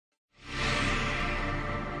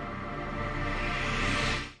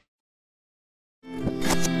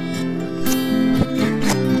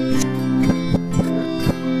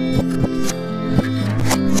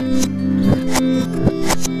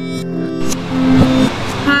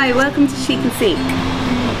Hi, welcome to Chic&Seek.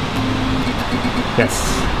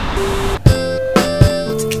 Yes.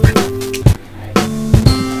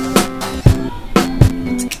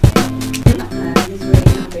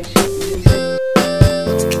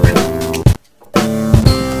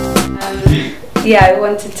 Yeah, I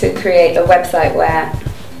wanted to create a website where,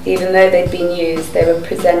 even though they'd been used, they were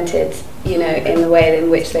presented, you know, in the way in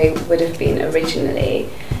which they would have been originally.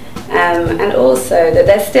 And also that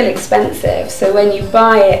they're still expensive, so when you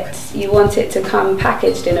buy it, you want it to come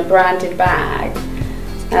packaged in a branded bag,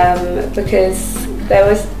 because there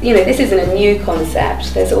was, you know, this isn't a new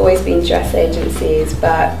concept, there's always been dress agencies,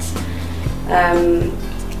 but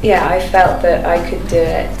yeah, I felt that I could do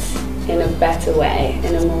it in a better way,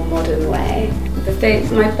 in a more modern way.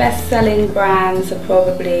 My best-selling brands are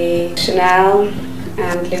probably Chanel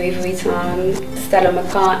and Louis Vuitton, Stella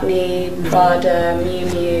McCartney, Prada, Miu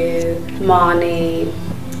Miu, Marni.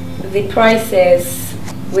 The prices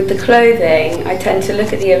with the clothing, I tend to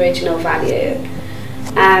look at the original value,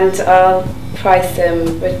 and I'll price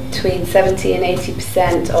them between 70 and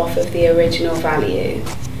 80% off of the original value.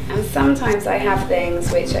 And sometimes I have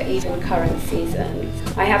things which are even current season.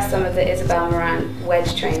 I have some of the Isabel Marant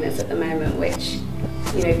wedge trainers at the moment, which,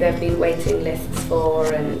 you know, there have been waiting lists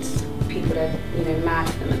for, and people are, you know, mad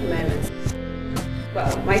for them at the moment.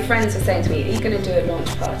 Well, my friends were saying to me, are you going to do a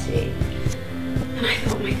launch party? And I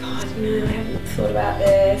thought, oh my God, you know, I haven't thought about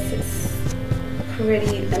this. It's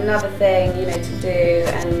really another thing, you know, to do,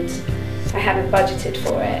 and I haven't budgeted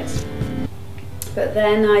for it. But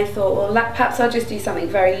then I thought, well, perhaps I'll just do something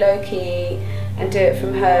very low-key and do it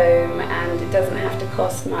from home, and it doesn't have to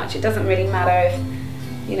cost much. It doesn't really matter if,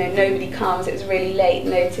 you know, nobody comes. It was really late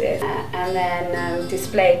notice. And then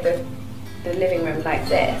displayed the living room like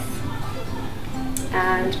this.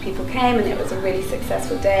 And people came, and it was a really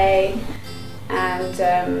successful day. And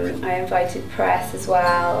I invited press as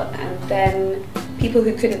well. And then people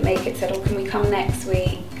who couldn't make it said, oh, can we come next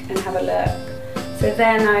week and have a look? So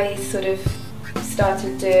then I sort of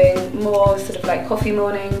started doing more sort of like coffee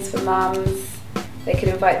mornings for mums. They could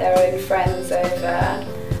invite their own friends over.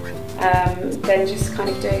 Then just kind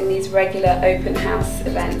of doing these regular open house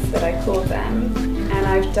events that I call them. And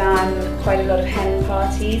I've done quite a lot of hen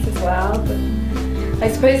parties as well. But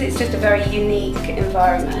I suppose it's just a very unique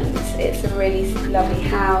environment. It's a really lovely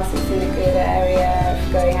house, it's in a good area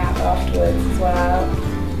for going out afterwards as well.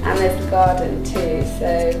 And there's the garden too,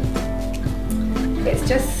 so it's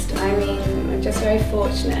just, I mean, I'm just very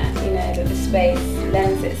fortunate, you know, that the space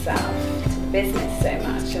lends itself to the business so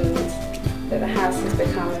much, and that the house has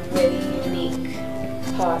become a really unique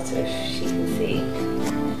part of Chic&Seek.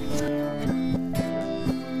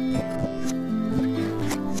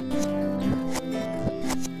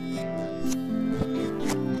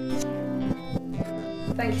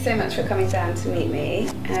 Thank you so much for coming down to meet me.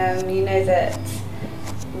 You know that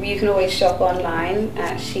you can always shop online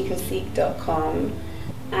at chicandseek.com,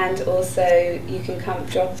 and also you can come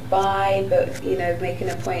drop by, but, you know, make an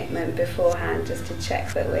appointment beforehand just to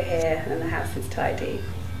check that we're here and the house is tidy.